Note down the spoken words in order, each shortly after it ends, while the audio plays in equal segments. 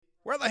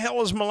Where the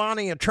hell is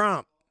Melania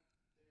Trump?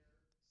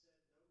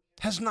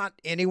 Has not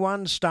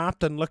anyone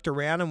stopped and looked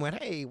around and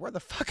went, hey, where the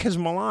fuck is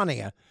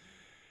Melania?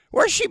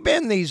 Where's she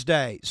been these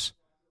days?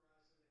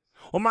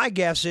 Well, my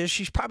guess is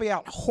she's probably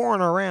out whoring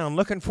around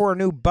looking for a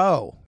new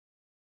beau.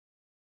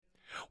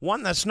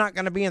 One that's not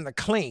going to be in the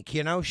clink,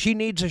 you know. She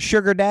needs a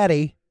sugar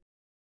daddy.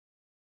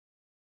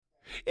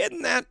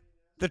 Isn't that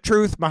the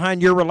truth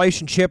behind your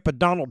relationship with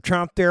Donald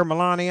Trump there,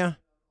 Melania?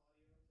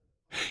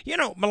 You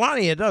know,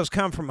 Melania does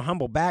come from a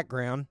humble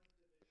background.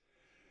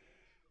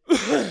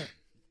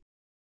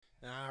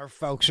 Our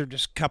folks are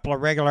just a couple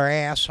of regular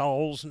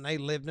assholes, and they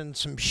lived in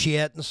some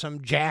shit in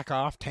some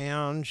jack-off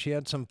town. She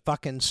had some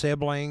fucking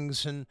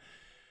siblings and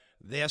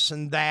this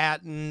and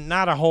that, and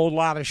not a whole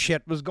lot of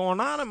shit was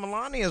going on in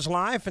Melania's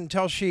life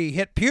until she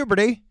hit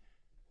puberty.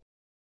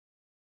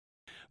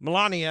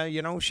 Melania,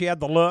 you know, she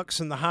had the looks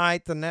and the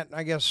height and that,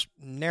 I guess,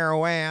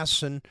 narrow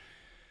ass, and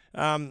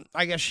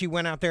I guess she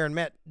went out there and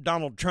met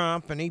Donald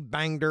Trump, and he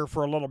banged her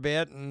for a little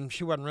bit, and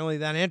she wasn't really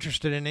that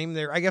interested in him.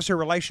 I guess their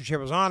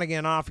relationship was on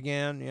again, off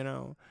again, you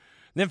know.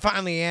 And then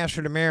finally he asked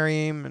her to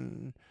marry him,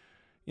 and,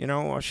 you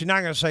know, she's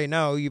not going to say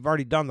no. You've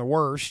already done the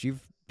worst.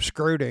 You've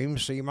screwed him,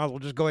 so you might as well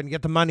just go ahead and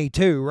get the money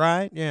too,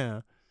 right? Yeah.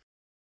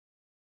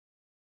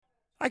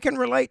 I can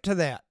relate to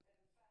that.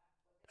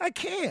 I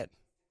can.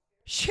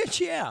 Shit,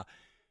 yeah.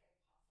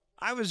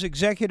 I was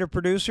executive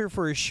producer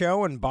for a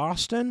show in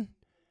Boston.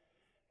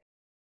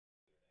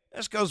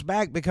 This goes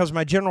back because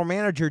my general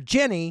manager,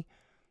 Jenny,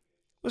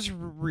 was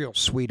real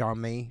sweet on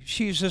me.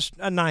 She's just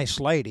a nice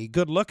lady,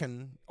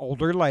 good-looking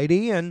older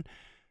lady. And,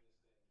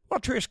 well,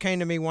 Trish came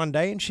to me one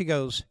day and she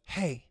goes,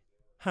 hey,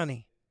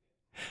 honey,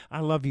 I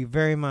love you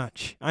very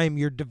much. I am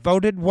your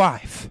devoted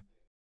wife.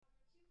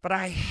 But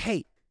I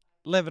hate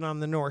living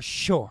on the North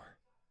Shore.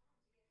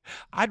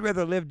 I'd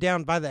rather live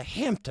down by the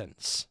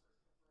Hamptons.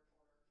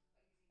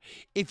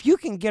 If you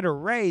can get a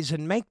raise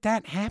and make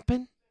that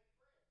happen,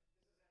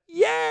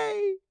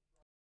 yay!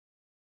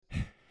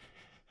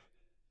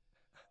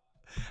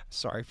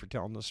 Sorry for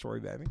telling the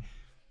story, baby.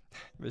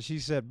 But she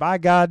said, by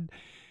God,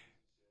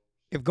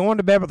 if going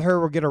to bed with her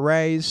will get a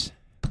raise,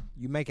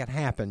 you make it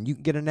happen. You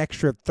can get an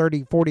extra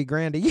 30, 40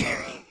 grand a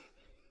year.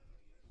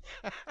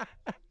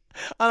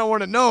 I don't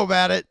want to know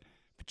about it,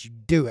 but you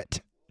do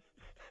it.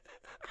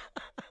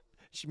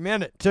 She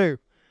meant it, too.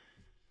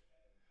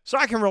 So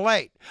I can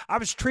relate. I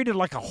was treated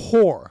like a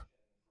whore.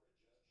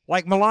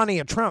 Like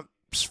Melania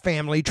Trump's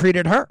family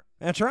treated her.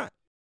 That's right.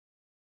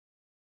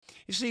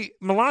 You see,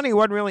 Melania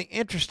wasn't really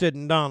interested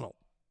in Donald.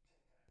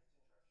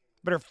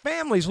 But her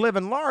family's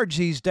living large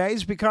these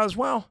days because,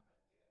 well,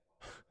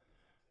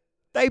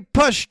 they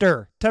pushed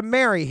her to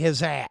marry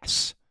his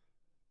ass.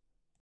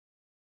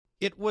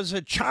 It was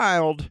a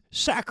child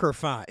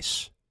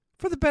sacrifice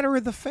for the better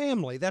of the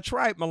family. That's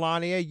right,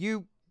 Melania.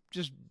 You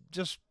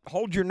just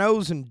hold your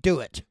nose and do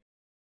it.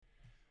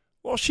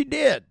 Well, she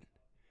did.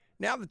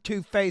 Now the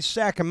two-faced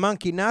sack of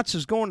monkey nuts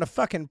is going to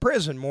fucking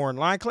prison, more than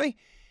likely.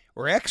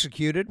 Or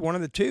executed, one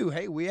of the two.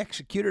 Hey, we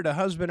executed a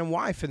husband and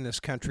wife in this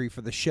country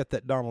for the shit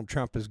that Donald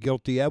Trump is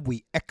guilty of.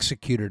 We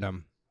executed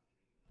them.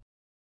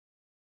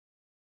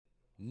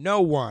 No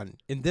one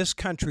in this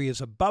country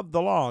is above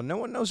the law. No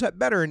one knows that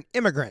better than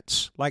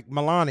immigrants like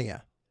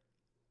Melania.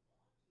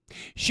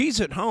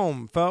 She's at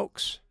home,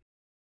 folks.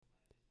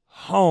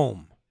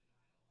 Home.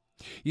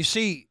 You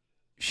see,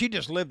 she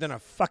just lived in a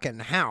fucking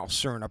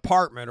house or an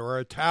apartment or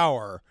a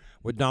tower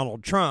with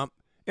Donald Trump.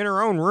 In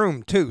her own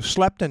room, too.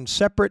 Slept in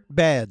separate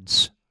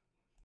beds.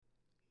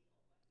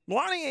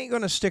 Melania ain't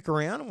going to stick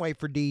around and wait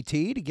for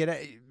DT to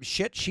get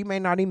shit. She may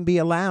not even be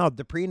allowed.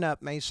 The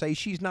prenup may say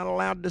she's not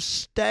allowed to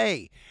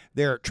stay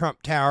there at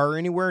Trump Tower or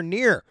anywhere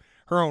near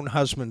her own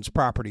husband's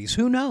properties.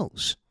 Who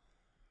knows?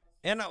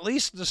 And at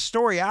least the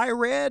story I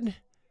read,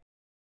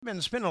 I've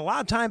been spending a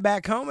lot of time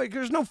back home.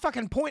 There's no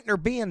fucking point in her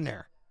being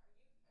there.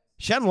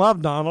 She doesn't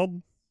love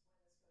Donald.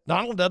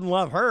 Donald doesn't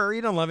love her. He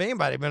doesn't love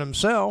anybody but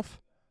himself.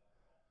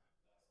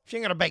 She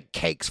ain't going to bake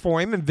cakes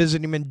for him and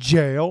visit him in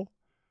jail.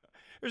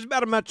 There's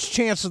about as much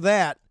chance of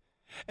that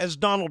as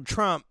Donald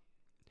Trump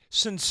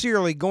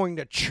sincerely going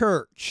to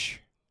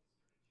church.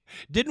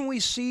 Didn't we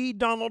see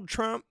Donald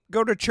Trump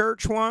go to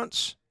church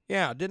once?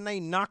 Yeah, didn't they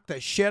knock the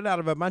shit out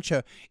of a bunch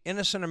of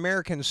innocent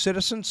American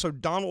citizens so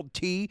Donald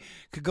T.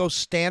 could go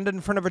stand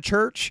in front of a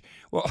church?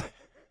 Well,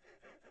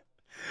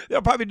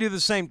 they'll probably do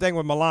the same thing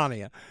with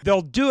Melania.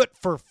 They'll do it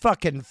for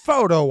fucking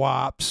photo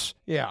ops.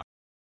 Yeah.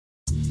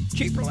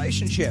 Cheap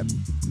relationship.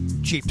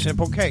 Cheap,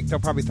 simple cake. They'll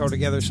probably throw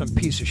together some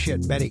piece of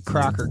shit Betty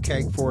Crocker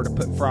cake for her to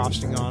put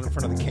frosting on in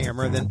front of the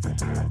camera, then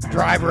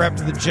drive her up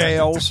to the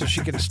jail so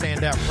she can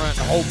stand out front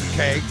and hold the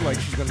cake like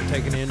she's going to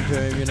take it into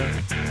him, you know.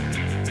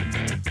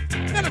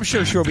 And I'm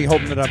sure she'll be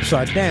holding it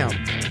upside down.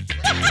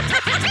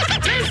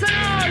 Listen,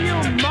 all you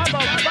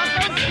motherfuckers!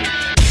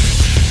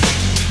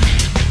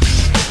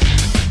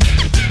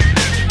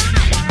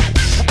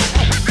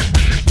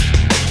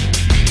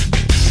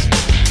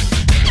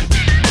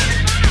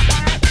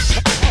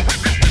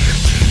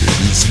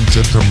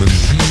 Gentlemen,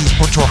 please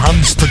put your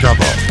hands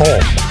together for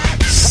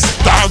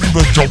Stan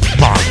the Jump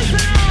Man.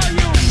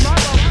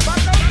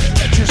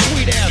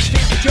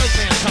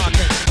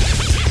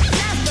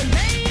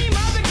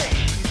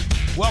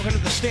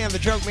 on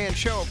the Joke Man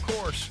Show, of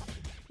course.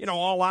 You know,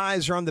 all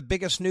eyes are on the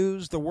biggest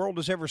news the world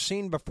has ever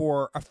seen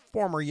before, a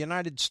former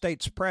United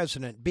States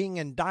president being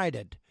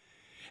indicted.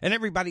 And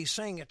everybody's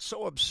saying it's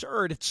so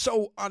absurd, it's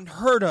so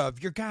unheard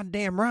of. You're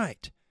goddamn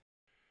right.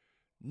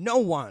 No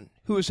one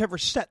who has ever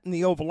sat in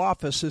the Oval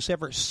Office has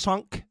ever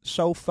sunk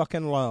so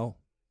fucking low.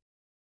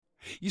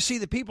 You see,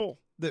 the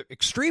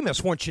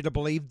extremists want you to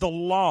believe the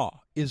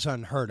law is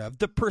unheard of.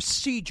 The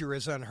procedure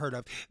is unheard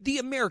of. The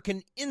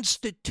American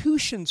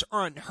institutions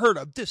are unheard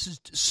of. This is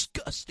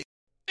disgusting.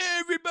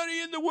 Everybody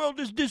in the world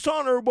is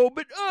dishonorable,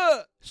 but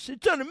us,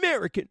 it's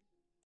un-American.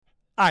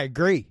 I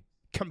agree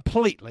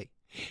completely.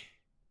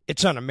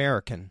 It's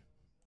un-American.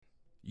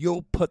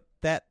 You'll put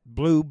that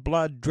blue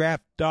blood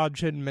draft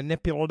dodging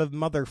manipulative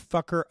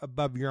motherfucker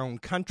above your own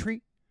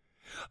country,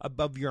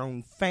 above your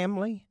own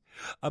family,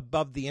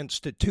 above the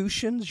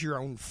institutions, your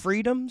own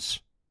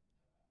freedoms.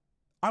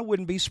 I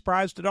wouldn't be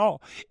surprised at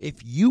all if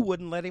you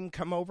wouldn't let him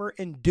come over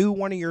and do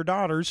one of your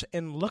daughters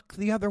and look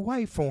the other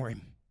way for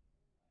him.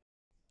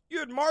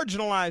 You'd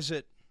marginalize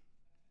it.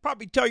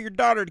 Probably tell your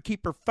daughter to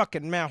keep her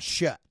fucking mouth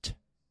shut.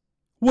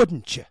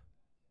 Wouldn't you?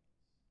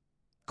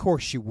 Of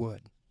course you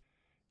would.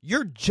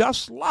 You're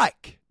just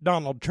like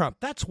Donald Trump.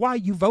 That's why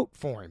you vote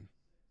for him.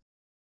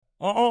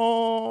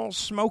 All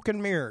smoke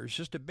and mirrors.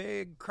 Just a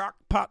big crock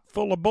pot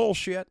full of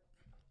bullshit.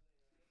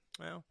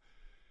 Well,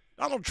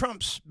 Donald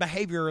Trump's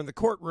behavior in the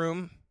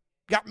courtroom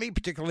got me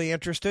particularly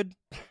interested.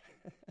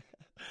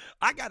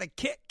 I got a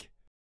kick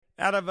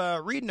out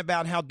of reading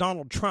about how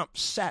Donald Trump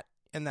sat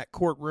in that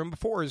courtroom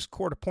before his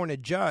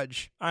court-appointed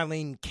judge,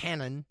 Aileen.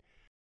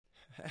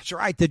 That's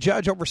right, the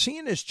judge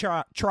overseeing his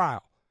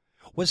trial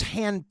was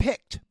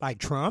handpicked by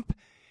Trump,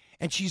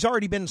 and she's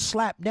already been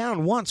slapped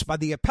down once by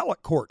the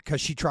appellate court because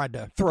she tried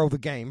to throw the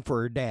game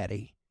for her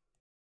daddy.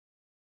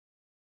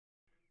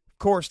 Of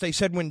course, they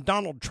said when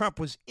Donald Trump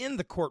was in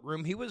the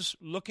courtroom, he was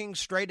looking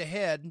straight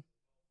ahead.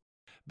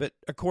 But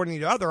according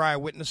to other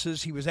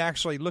eyewitnesses, he was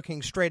actually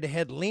looking straight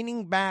ahead,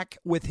 leaning back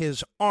with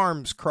his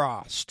arms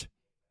crossed.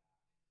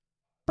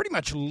 Pretty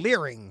much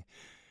leering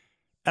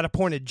at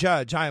appointed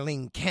judge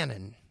Aileen.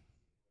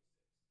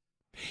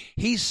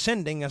 He's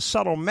sending a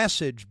subtle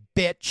message,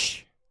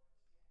 bitch.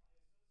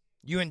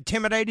 You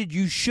intimidated?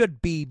 You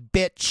should be,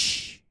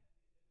 bitch.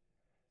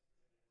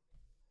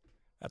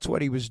 That's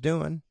what he was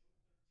doing.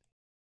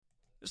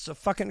 This is a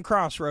fucking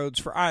crossroads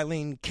for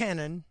Aileen.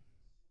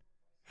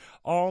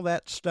 All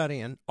that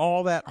studying,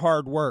 all that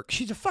hard work.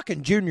 She's a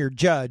fucking junior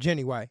judge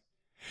anyway.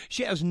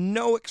 She has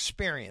no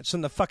experience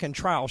in the fucking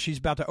trial she's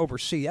about to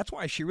oversee. That's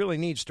why she really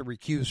needs to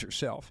recuse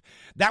herself.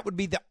 That would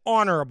be the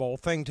honorable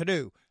thing to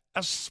do,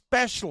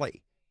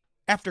 especially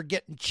after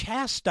getting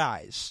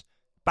chastised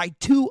by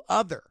two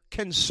other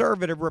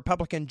conservative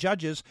Republican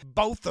judges,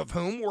 both of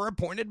whom were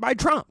appointed by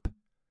Trump.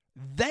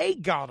 They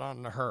got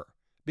on to her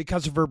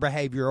because of her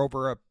behavior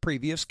over a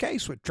previous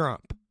case with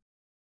Trump.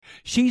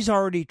 She's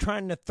already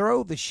trying to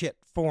throw the shit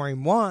for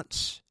him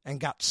once and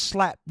got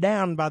slapped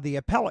down by the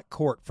appellate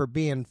court for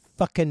being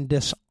fucking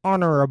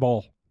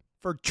dishonorable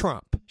for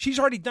Trump. She's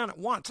already done it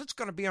once. It's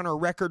going to be on her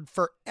record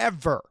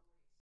forever.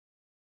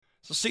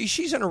 So see,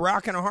 she's in a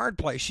rock and a hard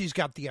place. She's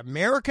got the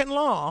American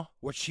law,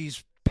 which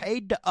she's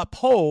paid to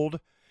uphold,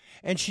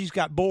 and she's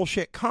got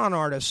bullshit con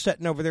artists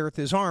sitting over there with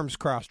his arms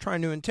crossed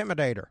trying to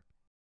intimidate her.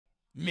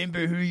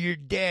 Remember who your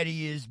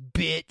daddy is,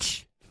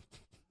 bitch.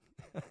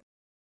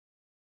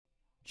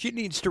 She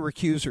needs to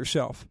recuse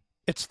herself.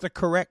 It's the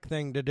correct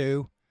thing to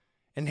do,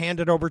 and hand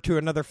it over to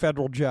another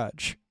federal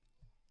judge.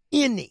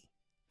 Any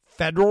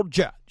federal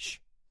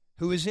judge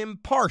who is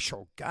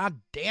impartial.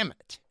 God damn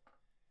it.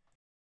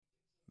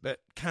 But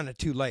kind of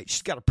too late.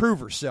 She's got to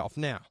prove herself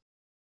now.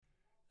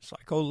 It's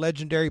like old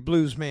legendary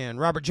blues man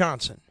Robert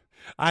Johnson.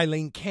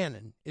 Aileen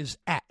is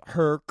at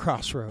her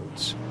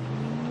crossroads.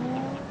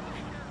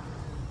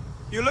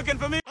 You looking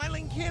for me?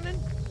 Aileen?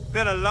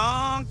 Been a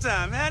long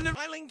time, hasn't it?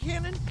 Aileen?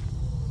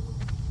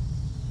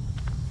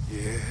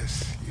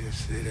 Yes,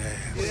 it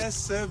has. Yes,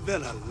 sir,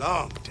 been a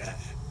long time.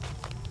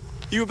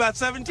 You were about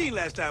 17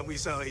 last time we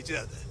saw each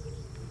other.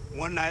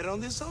 One night on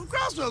this old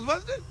crossroads,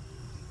 wasn't it?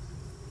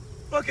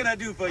 What can I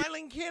do for you?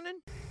 Aileen?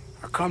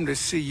 I come to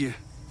see you,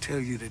 tell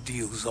you the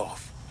deal's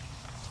off.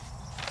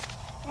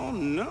 Oh,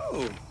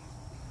 no.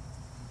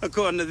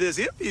 According to this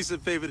here piece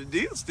of paper, the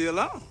deal's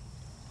still on.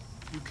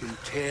 You can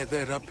tear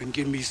that up and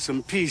give me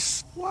some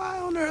peace. Why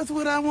on earth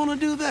would I want to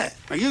do that?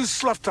 Now, you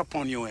sloughed up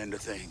on your end of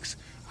things.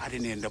 I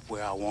didn't end up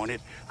where I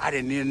wanted. I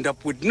didn't end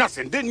up with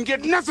nothing. Didn't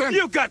get nothing.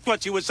 You got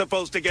what you were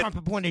supposed to get.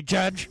 Trump-appointed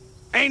judge.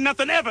 Ain't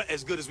nothing ever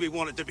as good as we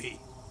want it to be.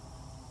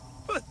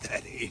 But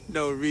that ain't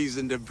no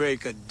reason to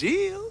break a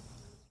deal.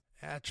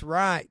 That's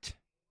right.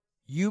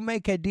 You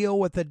make a deal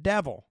with the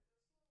devil,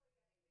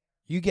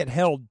 you get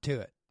held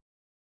to it.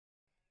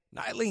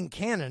 Aileen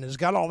has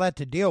got all that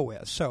to deal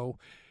with. So,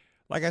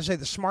 like I say,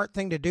 the smart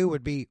thing to do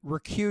would be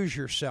recuse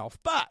yourself.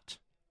 But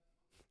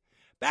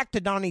back to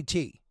Donnie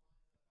T.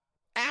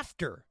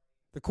 After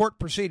the court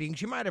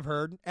proceedings, you might have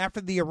heard, after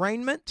the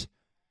arraignment,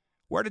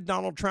 where did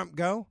Donald Trump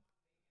go?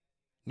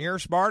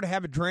 Nearest bar to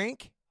have a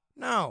drink?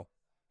 No,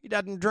 he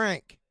doesn't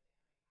drink.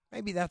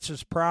 Maybe that's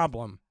his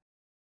problem.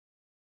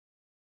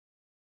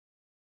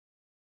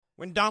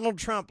 When Donald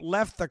Trump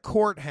left the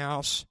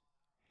courthouse,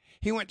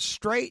 he went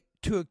straight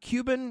to a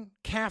Cuban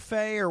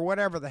cafe or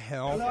whatever the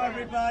hell. Hello,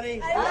 everybody.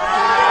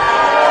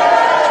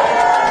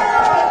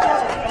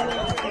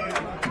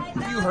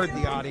 You heard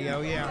the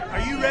audio, yeah.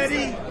 Are you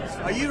ready?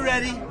 Are you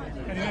ready?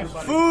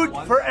 Food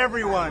for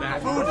everyone.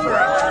 Food for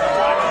everyone.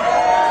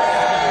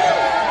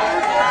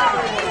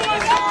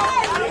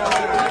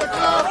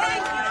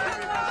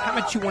 How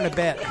much you want to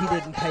bet he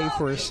didn't pay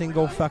for a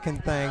single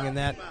fucking thing, and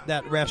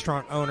that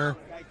restaurant owner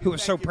who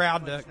was so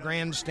proud to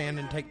grandstand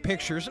and take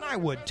pictures, and I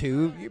would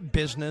too, you're a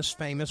business,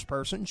 famous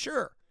person,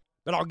 sure.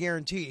 But I'll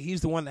guarantee you,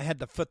 he's the one that had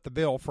to foot the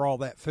bill for all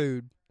that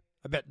food.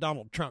 I bet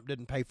Donald Trump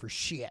didn't pay for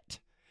shit.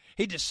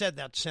 He just said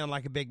that to sound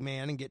like a big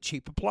man and get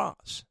cheap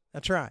applause.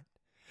 That's right.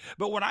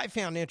 But what I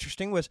found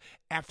interesting was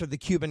after the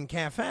Cuban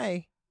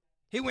cafe,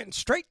 he went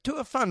straight to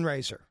a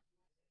fundraiser.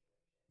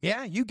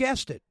 Yeah, you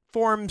guessed it,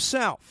 for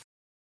himself.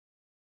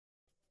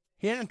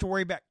 He didn't have to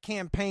worry about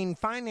campaign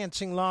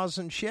financing laws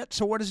and shit,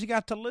 so what has he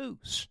got to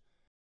lose?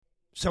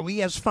 So he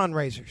has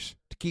fundraisers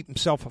to keep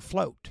himself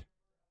afloat.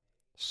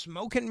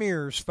 Smoke and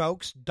mirrors,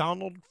 folks.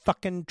 Donald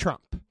fucking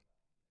Trump.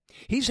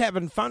 He's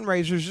having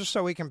fundraisers just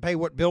so he can pay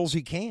what bills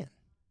he can.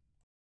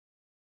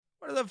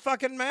 What does it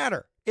fucking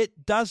matter?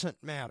 It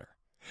doesn't matter.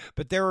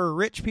 But there are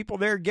rich people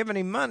there giving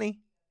him money.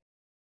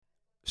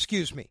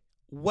 Excuse me,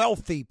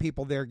 wealthy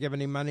people there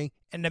giving him money.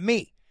 And to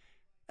me,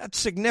 that's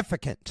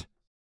significant.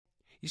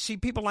 You see,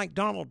 people like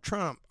Donald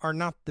Trump are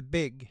not the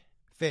big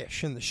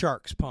fish in the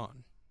shark's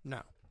pond.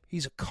 No,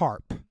 he's a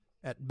carp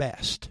at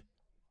best.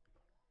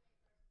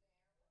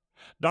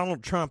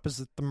 Donald Trump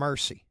is at the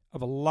mercy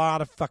of a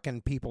lot of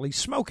fucking people. He's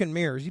smoking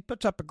mirrors. He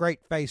puts up a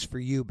great face for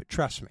you, but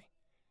trust me,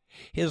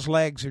 his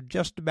legs are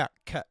just about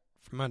cut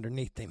from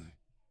underneath him.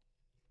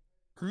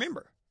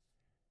 Remember,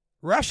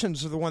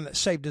 Russians are the one that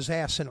saved his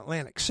ass in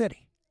Atlantic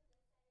City.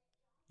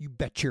 You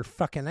bet your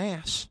fucking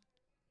ass.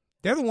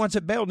 They're the ones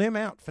that bailed him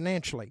out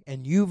financially,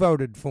 and you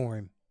voted for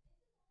him.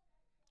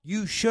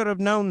 You should have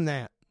known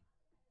that.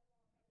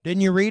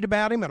 Didn't you read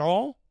about him at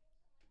all?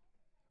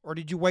 Or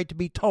did you wait to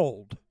be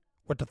told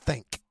what to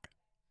think?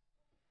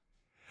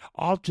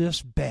 I'll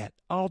just bet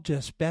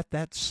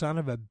that son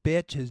of a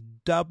bitch is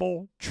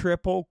double,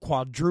 triple,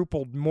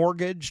 quadrupled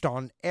mortgaged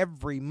on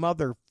every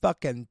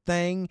motherfucking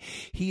thing.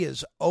 He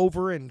is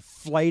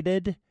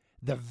overinflated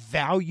the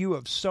value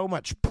of so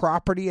much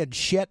property and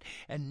shit,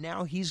 and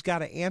now he's got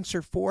to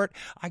answer for it.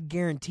 I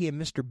guarantee you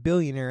Mr.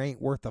 Billionaire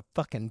ain't worth a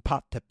fucking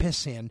pot to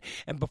piss in,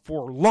 and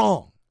before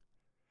long,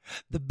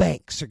 the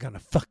banks are going to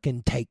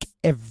fucking take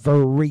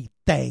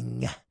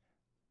everything.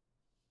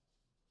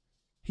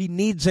 He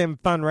needs them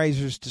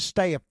fundraisers to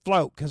stay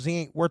afloat because he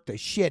ain't worth a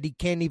shit. He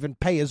can't even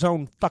pay his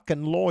own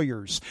fucking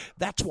lawyers.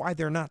 That's why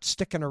they're not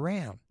sticking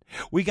around.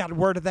 We got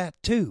word of that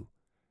too.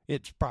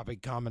 It's probably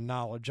common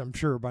knowledge, I'm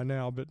sure, by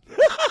now, but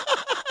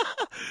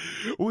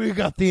we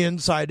got the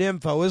inside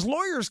info. His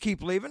lawyers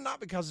keep leaving, not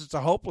because it's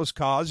a hopeless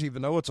cause,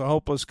 even though it's a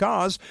hopeless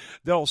cause.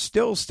 They'll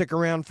still stick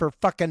around for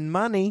fucking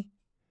money.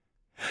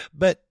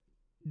 But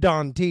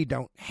Don T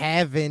don't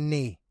have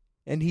any,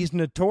 and he's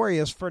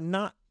notorious for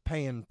not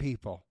paying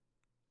people.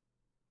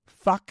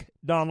 Fuck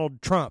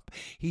Donald Trump.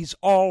 He's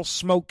all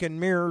smoke and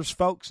mirrors,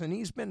 folks, and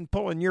he's been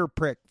pulling your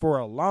prick for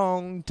a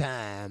long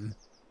time.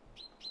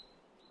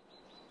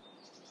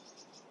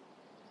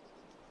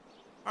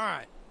 All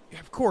right.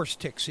 Of course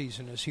tick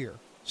season is here.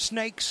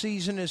 Snake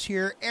season is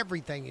here.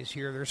 Everything is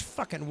here. There's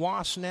fucking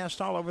wasp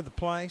nests all over the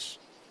place.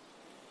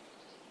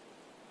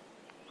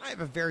 I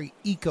have a very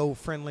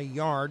eco-friendly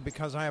yard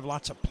because I have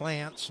lots of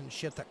plants and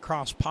shit that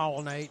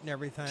cross-pollinate and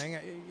everything.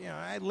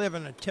 I live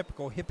in a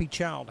typical hippie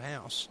child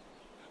house.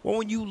 Well,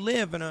 when you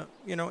live in and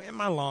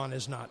my lawn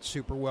is not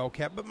super well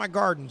kept, but my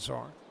gardens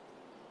are.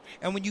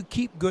 And when you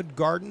keep good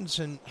gardens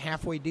and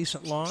halfway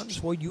decent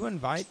lawns, well, you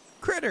invite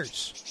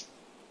critters.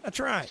 That's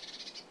right.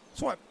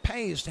 That's what it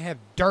pays to have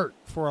dirt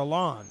for a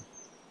lawn.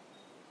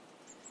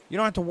 You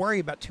don't have to worry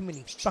about too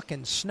many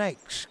fucking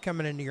snakes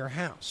coming into your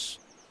house.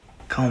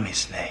 Call me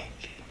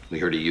Snake. We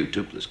heard of you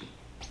too, Pliskin.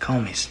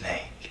 Call me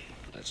Snake.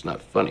 That's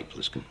not funny,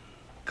 Pliskin.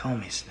 Call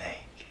me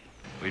Snake.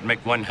 We'd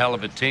make one hell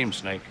of a team,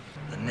 Snake.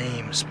 The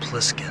name's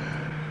Pliskin.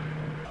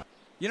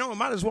 You know, it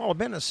might as well have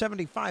been a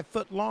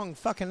 75-foot-long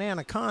fucking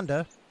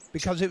anaconda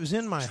because it was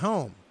in my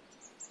home.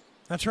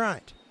 That's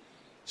right.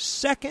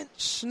 Second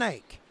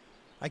snake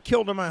I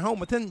killed in my home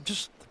within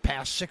just the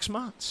past 6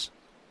 months.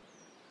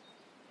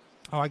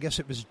 Oh, I guess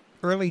it was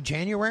early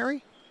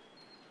January?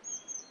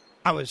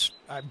 I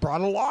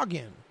brought a log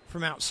in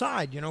from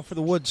outside, for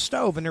the wood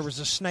stove, and there was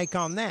a snake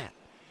on that.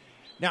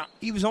 Now,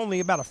 he was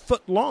only about a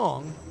foot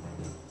long,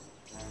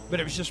 but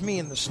it was just me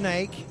and the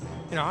snake.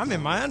 I'm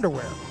in my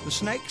underwear. The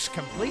snake's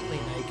completely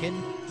naked.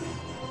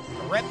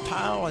 A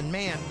reptile and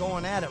man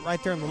going at it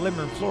right there on the living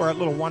room floor. That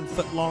little 1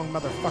 foot long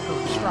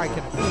motherfucker was striking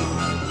at me.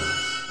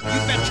 You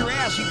bet your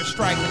ass he was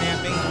striking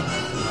at me.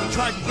 He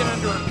tried to get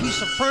under a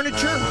piece of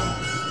furniture.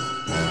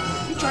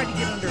 He tried to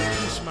get under a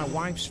piece of my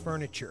wife's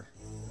furniture.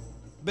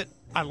 But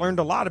I learned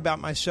a lot about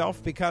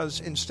myself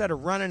because instead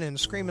of running and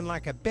screaming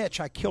like a bitch,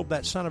 I killed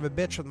that son of a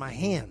bitch with my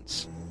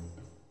hands.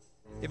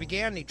 He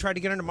began, he tried to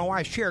get under my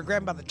wife's chair,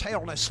 grabbed him by the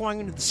tail, and I slung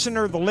him into the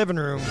center of the living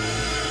room.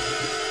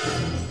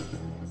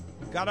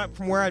 Got up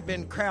from where I'd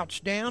been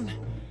crouched down,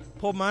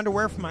 pulled my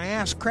underwear from my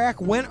ass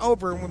crack, went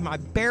over, and with my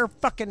bare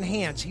fucking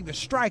hands, he was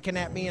striking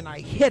at me, and I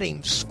hit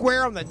him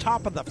square on the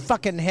top of the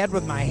fucking head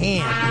with my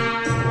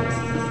hand.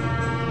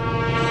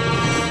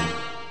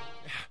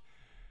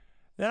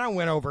 Then I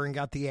went over and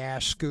got the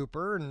ass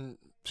scooper and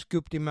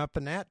scooped him up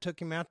in that, took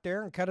him out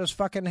there and cut his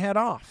fucking head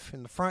off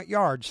in the front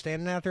yard,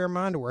 standing out there in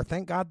my underwear.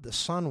 Thank God the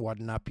sun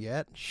wasn't up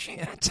yet.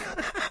 Shit.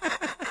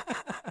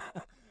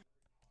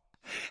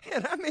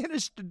 And I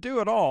managed to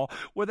do it all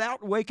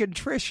without waking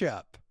Trish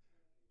up.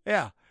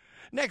 Yeah.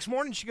 Next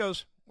morning she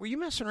goes, were you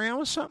messing around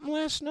with something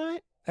last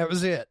night? That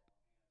was it.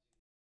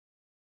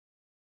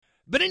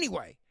 But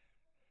anyway,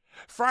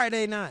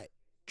 Friday night,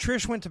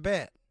 Trish went to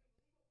bed.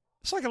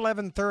 It's like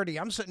 11:30.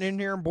 I'm sitting in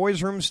here in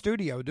Boys' Room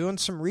studio doing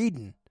some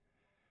reading.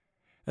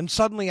 And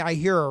suddenly I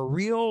hear a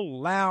real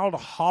loud,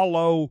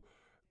 hollow,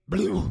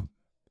 blue.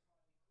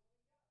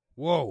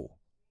 Whoa.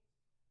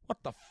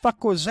 What the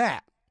fuck was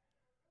that?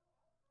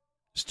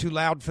 It's too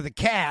loud for the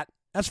cat.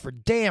 That's for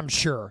damn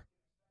sure.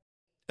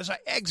 As I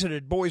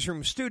exited Boys'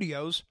 Room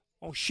Studios,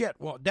 oh shit,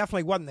 well, it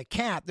definitely wasn't the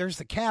cat. There's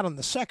the cat on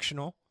the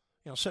sectional,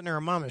 sitting there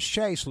in Mama's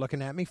Chase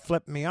looking at me,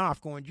 flipping me off,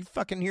 going, you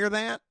fucking hear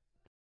that?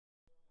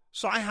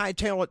 So I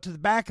hightail it to the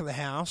back of the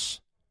house,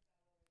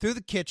 through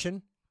the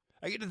kitchen.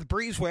 I get to the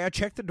breezeway. I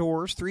check the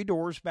doors, 3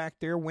 doors back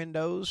there,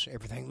 windows.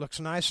 Everything looks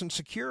nice and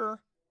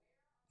secure.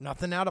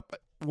 Nothing out of...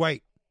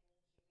 Wait.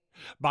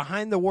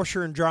 Behind the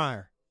washer and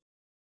dryer.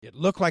 It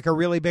looked like a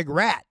really big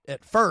rat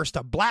at first,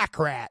 a black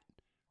rat.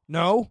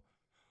 No.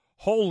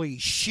 Holy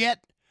shit.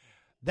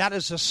 That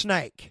is a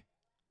snake.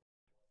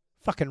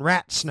 Fucking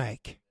rat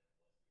snake.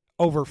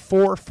 Over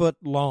 4 foot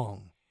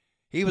long.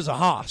 He was a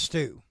hoss,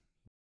 too.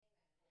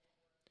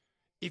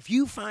 If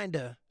you find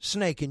a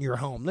snake in your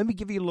home, let me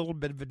give you a little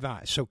bit of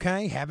advice,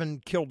 okay?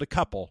 Having killed a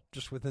couple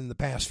just within the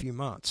past few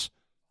months.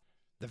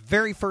 The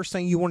very first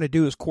thing you want to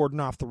do is cordon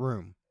off the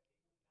room.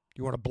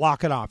 You want to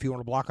block it off. You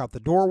want to block off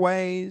the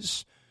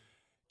doorways.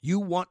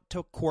 You want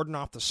to cordon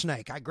off the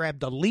snake. I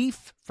grabbed a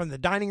leaf from the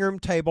dining room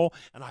table,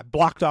 and I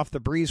blocked off the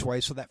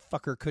breezeway so that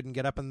fucker couldn't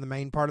get up in the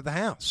main part of the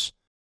house.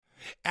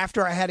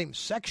 After I had him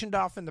sectioned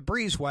off in the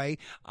breezeway,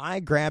 I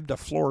grabbed a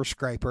floor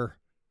scraper.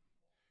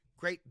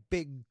 Great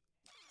big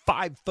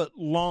 5 foot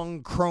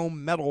long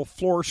chrome metal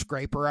floor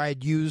scraper I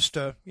had used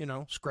to,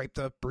 scrape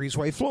the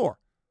breezeway floor.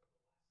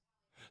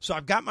 So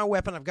I've got my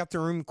weapon, I've got the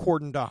room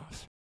cordoned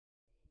off.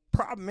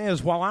 Problem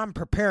is, while I'm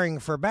preparing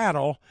for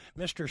battle,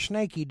 Mr.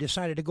 Snakey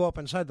decided to go up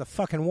inside the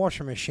fucking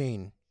washing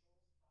machine.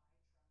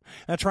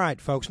 That's right,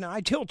 folks. Now,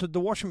 I tilted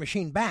the washing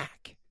machine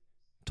back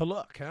to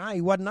look.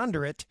 He wasn't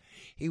under it.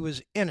 He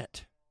was in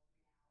it.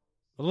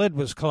 The lid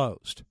was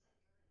closed.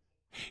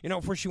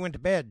 Before she went to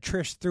bed,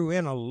 Trish threw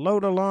in a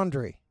load of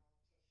laundry.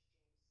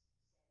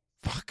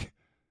 Fuck.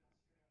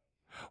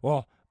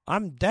 Well,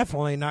 I'm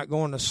definitely not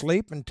going to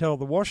sleep until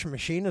the washing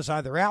machine is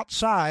either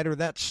outside or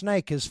that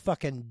snake is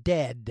fucking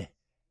dead.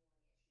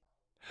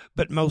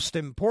 But most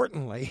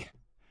importantly,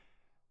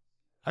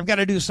 I've got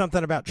to do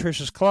something about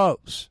Trish's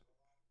clothes.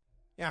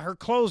 Yeah, her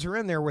clothes are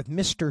in there with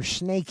Mr.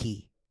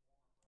 Snakey.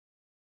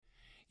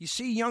 You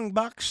see, young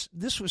bucks,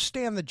 this was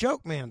Stan the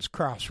Joke Man's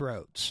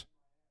crossroads.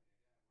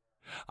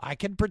 I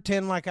could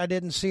pretend like I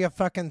didn't see a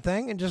fucking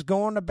thing and just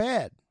go on to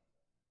bed.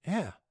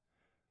 Yeah.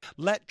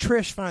 Let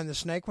Trish find the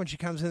snake when she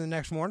comes in the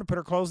next morning to put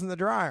her clothes in the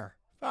dryer.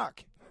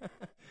 Fuck.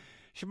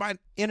 She might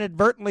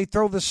inadvertently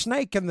throw the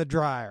snake in the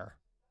dryer.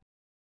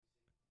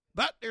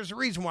 But there's a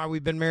reason why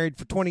we've been married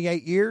for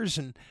 28 years,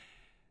 and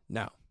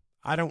no,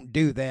 I don't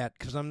do that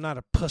because I'm not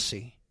a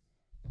pussy.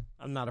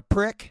 I'm not a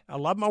prick. I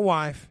love my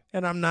wife,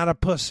 and I'm not a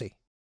pussy.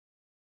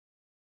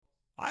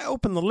 I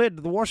opened the lid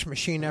to the washing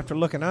machine after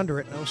looking under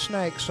it. No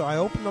snake, so I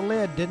opened the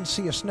lid. Didn't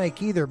see a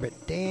snake either, but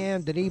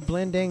damn, did he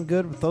blend in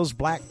good with those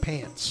black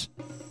pants.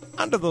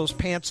 Under those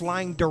pants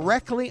lying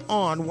directly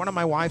on one of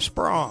my wife's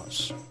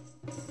bras.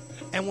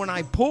 And when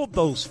I pulled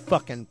those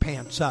fucking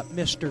pants up,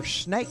 Mr.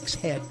 Snake's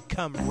head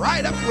come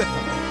right up with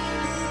them.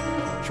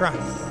 That's right.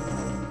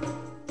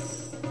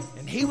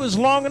 And he was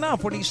long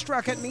enough when he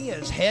struck at me,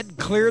 his head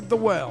cleared the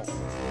well.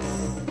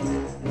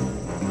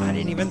 I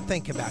didn't even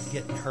think about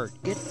getting hurt.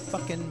 It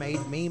fucking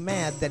made me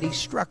mad that he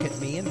struck at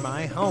me in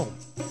my home.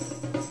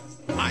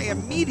 I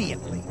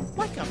immediately,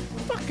 like a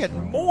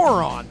fucking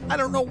moron, I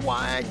don't know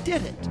why I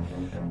did it,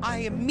 I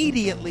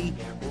immediately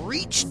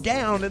reached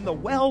down in the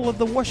well of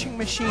the washing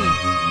machine.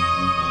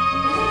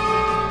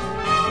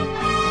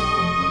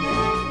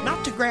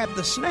 Not to grab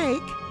the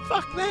snake,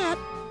 fuck that.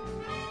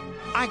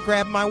 I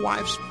grabbed my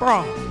wife's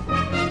bra.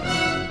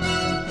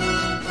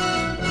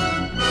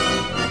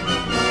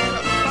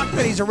 Fuck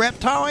that he's a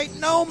reptile. Ain't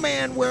no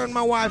man wearing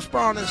my wife's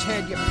bra on his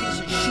head, you piece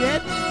of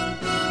shit.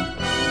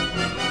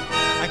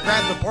 I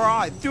grabbed the bra,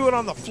 I threw it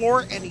on the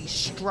floor, and he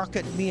struck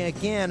at me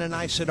again, and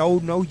I said, oh,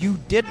 no, you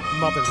didn't,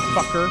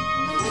 motherfucker.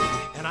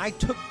 And I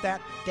took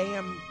that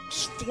damn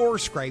floor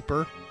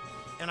scraper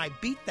and I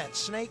beat that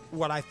snake,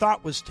 what I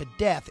thought was to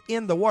death,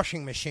 in the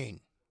washing machine.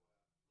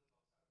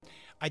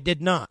 I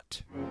did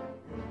not.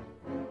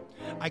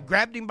 I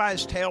grabbed him by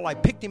his tail. I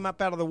picked him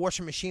up out of the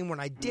washing machine.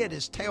 When I did,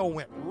 his tail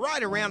went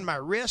right around my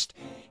wrist.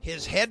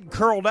 His head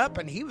curled up,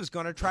 and he was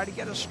going to try to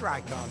get a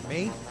strike on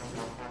me.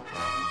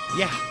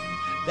 Yeah,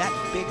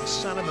 that big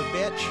son of a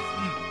bitch.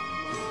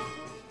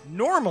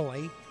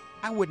 Normally,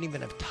 I wouldn't even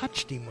have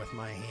touched him with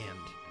my hand.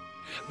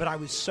 But I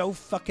was so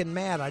fucking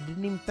mad, I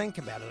didn't even think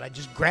about it. I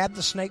just grabbed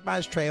the snake by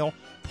his tail,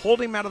 pulled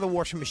him out of the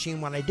washing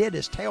machine. When I did,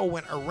 his tail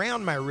went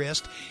around my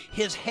wrist.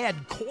 His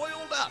head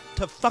coiled up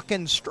to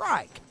fucking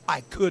strike.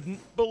 I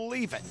couldn't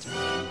believe it.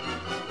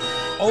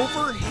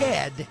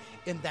 Overhead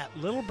in that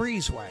little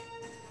breezeway,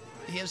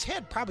 his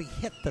head probably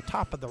hit the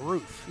top of the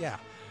roof. Yeah,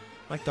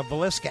 like the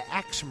Velisca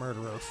axe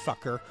murderer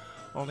fucker.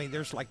 Only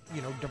there's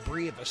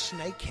debris of a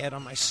snake head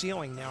on my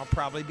ceiling now,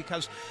 probably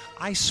because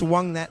I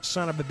swung that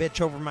son of a bitch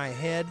over my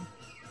head,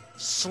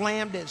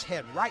 slammed his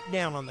head right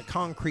down on the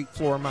concrete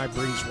floor of my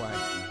breezeway.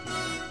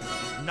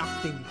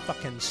 Knocked him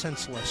fucking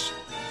senseless.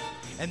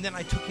 And then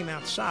I took him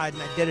outside,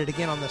 and I did it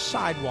again on the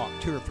sidewalk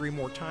 2 or 3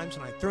 more times,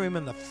 and I threw him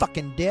in the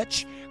fucking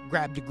ditch,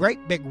 grabbed a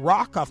great big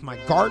rock off my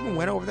garden,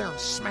 went over there and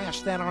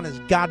smashed that on his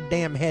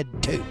goddamn head,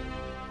 too.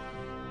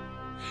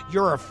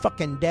 You're a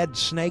fucking dead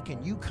snake,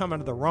 and you come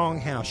into the wrong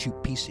house, you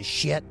piece of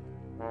shit.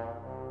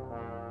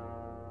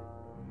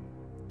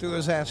 Threw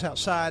his ass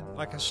outside,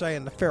 like I say,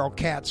 and the feral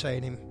cats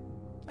ate him.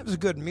 That was a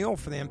good meal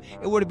for them.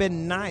 It would have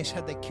been nice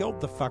had they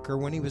killed the fucker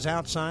when he was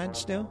outside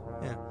still.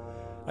 Yeah.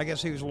 I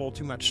guess he was a little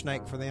too much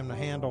snake for them to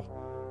handle.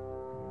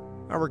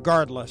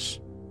 Regardless.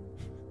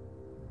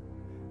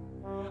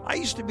 I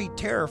used to be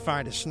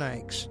terrified of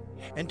snakes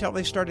until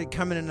they started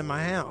coming into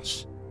my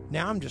house.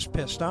 Now I'm just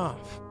pissed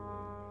off.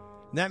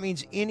 That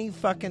means any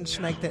fucking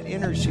snake that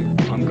enters here.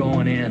 I'm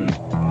going in.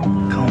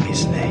 Call me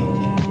Snake.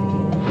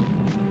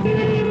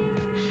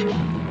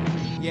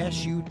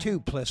 Yes, you too,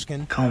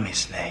 Pliskin. Call me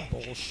Snake.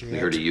 Bullshit. We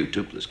heard of you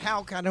too, Pliskin.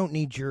 Halk, I don't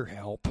need your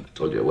help. I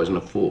told you I wasn't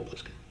a fool,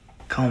 Pliskin.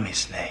 Call me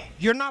Snake.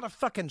 You're not a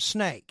fucking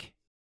snake.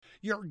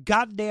 You're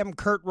goddamn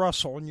Kurt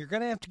Russell, and you're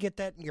going to have to get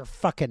that in your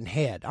fucking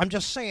head. I'm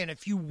just saying,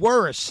 if you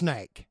were a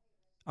snake,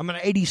 I'm going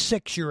to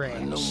 86 your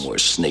ass. No more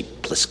snake,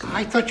 Pliskin.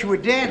 I thought you were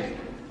dead.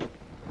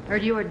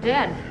 Heard you were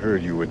dead.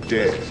 Heard you were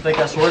dead. Snake,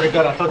 I swear to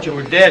God, I thought you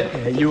were dead.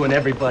 Yeah, you and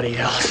everybody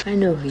else. I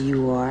know who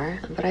you are,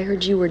 but I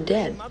heard you were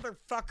dead.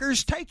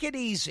 Motherfuckers, take it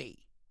easy.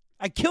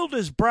 I killed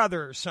his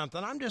brother or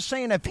something. I'm just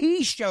saying, if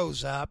he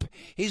shows up,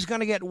 he's going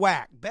to get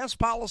whacked. Best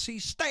policy,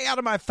 stay out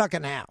of my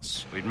fucking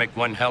house. We'd make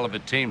one hell of a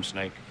team,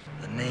 Snake.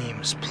 The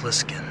name's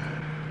Pliskin.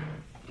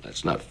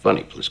 That's not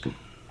funny, Pliskin.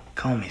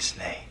 Call me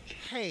Snake.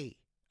 Hey,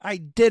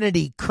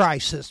 identity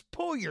crisis.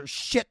 Pull your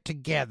shit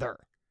together.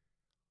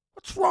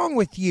 What's wrong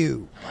with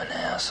you? I'm an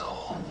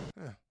asshole.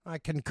 I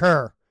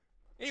concur.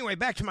 Anyway,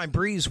 back to my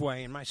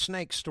breezeway and my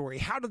snake story.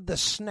 How did the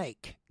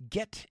snake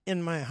get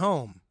in my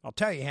home? I'll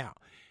tell you how.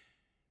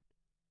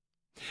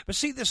 But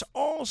see, this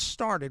all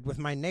started with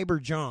my neighbor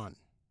John.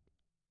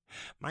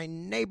 My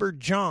neighbor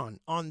John,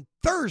 on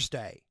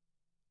Thursday,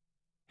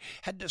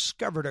 had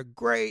discovered a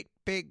great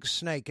big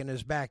snake in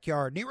his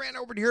backyard. And he ran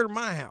over here to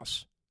my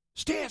house.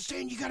 Stan,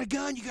 you got a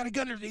gun? You got a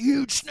gun? There's a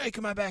huge snake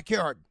in my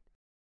backyard.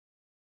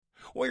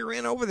 Well, he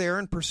ran over there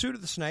in pursuit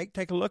of the snake,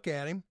 take a look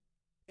at him,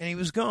 and he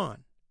was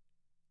gone.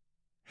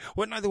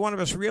 What neither one of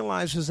us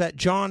realized is that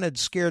John had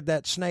scared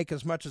that snake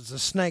as much as the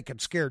snake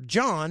had scared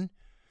John,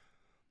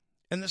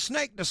 and the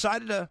snake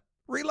decided to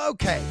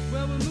relocate.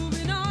 Well, we're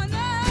moving on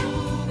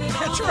now.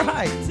 That's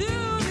right. To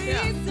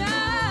the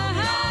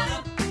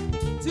side,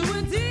 to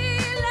a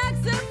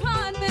deluxe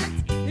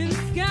apartment in the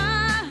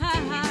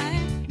sky.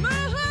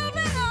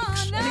 Moving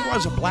on now. And he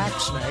was a black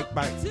snake,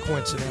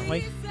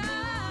 coincidentally.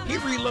 He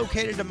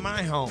relocated to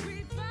my home.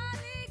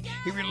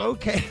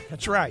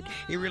 That's right.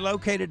 He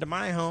relocated to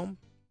my home,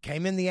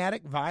 came in the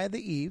attic via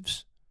the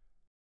eaves.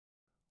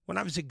 When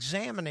I was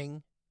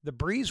examining the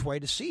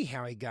breezeway to see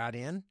how he got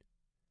in,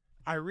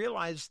 I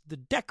realized the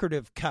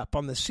decorative cup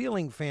on the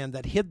ceiling fan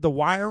that hid the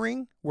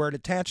wiring where it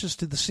attaches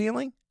to the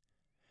ceiling,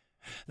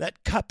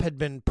 that cup had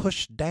been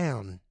pushed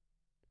down.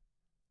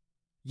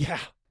 Yeah.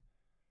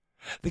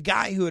 The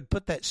guy who had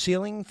put that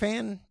ceiling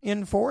fan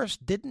in for us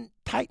didn't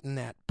tighten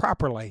that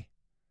properly.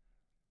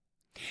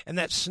 And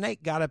that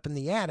snake got up in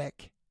the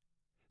attic,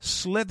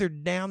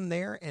 slithered down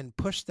there and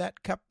pushed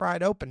that cup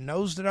right open,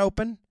 nosed it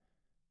open,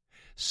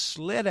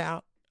 slid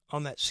out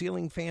on that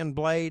ceiling fan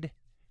blade,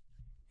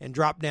 and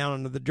dropped down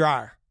into the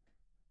dryer.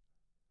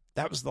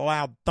 That was the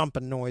loud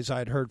thumping noise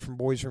I'd heard from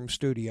Boys Room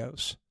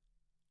Studios.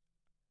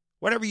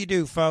 Whatever you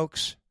do,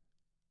 folks,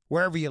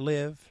 wherever you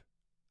live,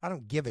 I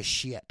don't give a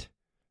shit.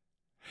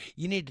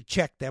 You need to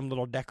check them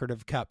little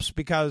decorative cups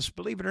because,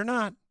 believe it or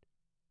not,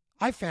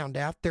 I found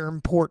out they're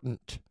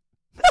important.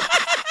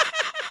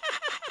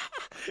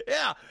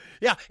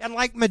 Yeah. And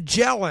like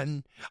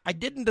Magellan, I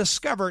didn't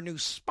discover a new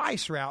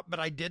spice route, but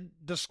I did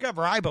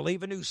discover, I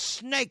believe, a new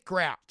snake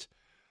route.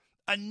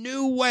 A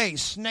new way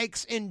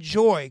snakes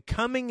enjoy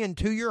coming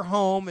into your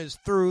home is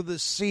through the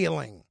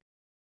ceiling.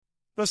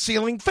 The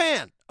ceiling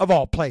fan, of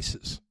all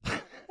places.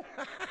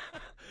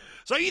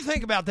 So you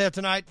think about that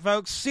tonight,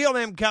 folks. Seal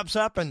them cups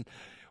up, and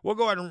we'll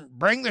go ahead and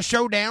bring the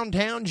show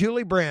downtown,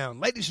 Julie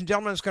Brown. Ladies and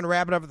gentlemen, it's going to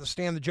wrap it up at the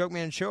Stan the Joke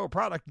Man Show, a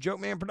product of Joke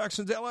Man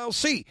Productions,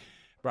 LLC.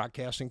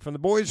 Broadcasting from the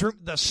boys' room,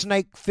 the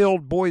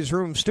snake-filled boys'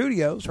 room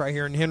studios right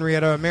here in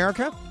Henrietta,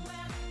 America.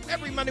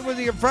 Every Monday,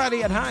 Wednesday, and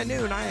Friday at high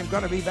noon, I am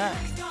going to be back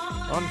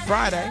on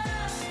Friday.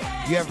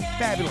 You have a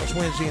fabulous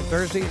Wednesday and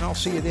Thursday, and I'll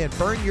see you then.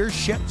 Burn your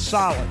shit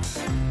solid.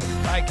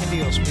 Bye, que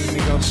Dios, mi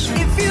amigos.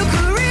 If you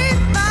could read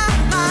my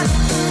mind,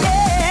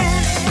 yeah.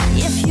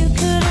 If you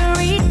could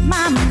read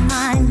my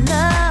mind,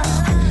 love,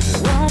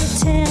 what a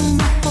tale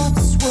my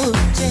thoughts would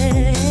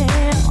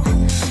tell.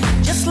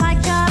 Just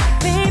like a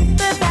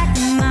paperback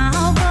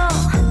novel,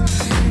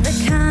 the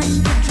kind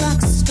the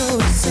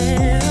drugstore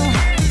sell.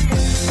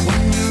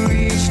 When you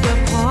reach the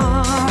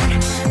part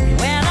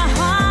where the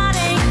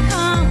heartache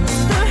comes,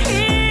 the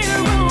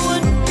hero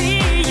would be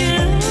you.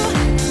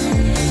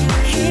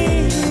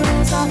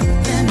 Heroes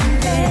often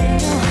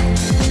fail.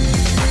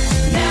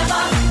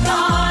 Never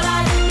thought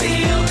I'd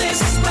feel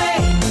this way,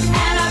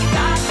 and I've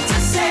got to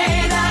say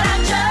that I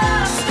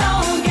just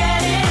don't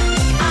get it.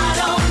 I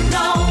don't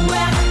know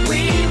where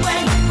we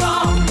went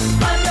wrong,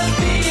 but the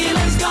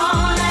feeling's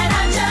gone and I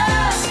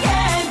just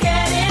can't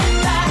get it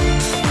back.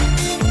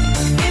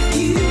 If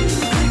you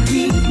could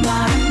read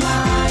my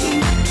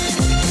mind,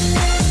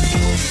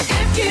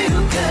 if you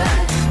could,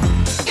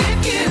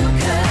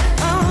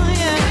 oh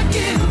yeah, if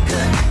you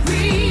could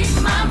read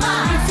my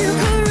mind, if you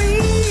could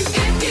read,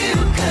 if you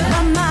could,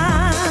 my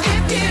mind,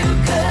 if you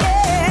could,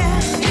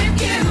 yeah, if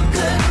you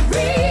could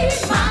read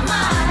my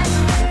mind,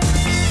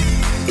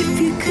 if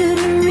you could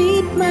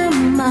read my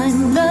mind,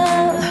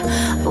 love,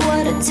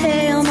 what a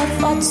tale my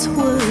thoughts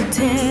would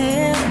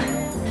tell.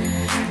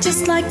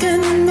 Just like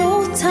an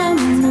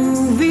old-time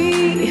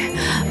movie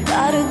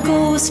about a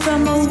ghost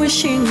from a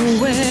wishing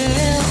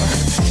well.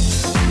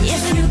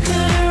 If you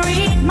could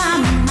read my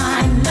mind,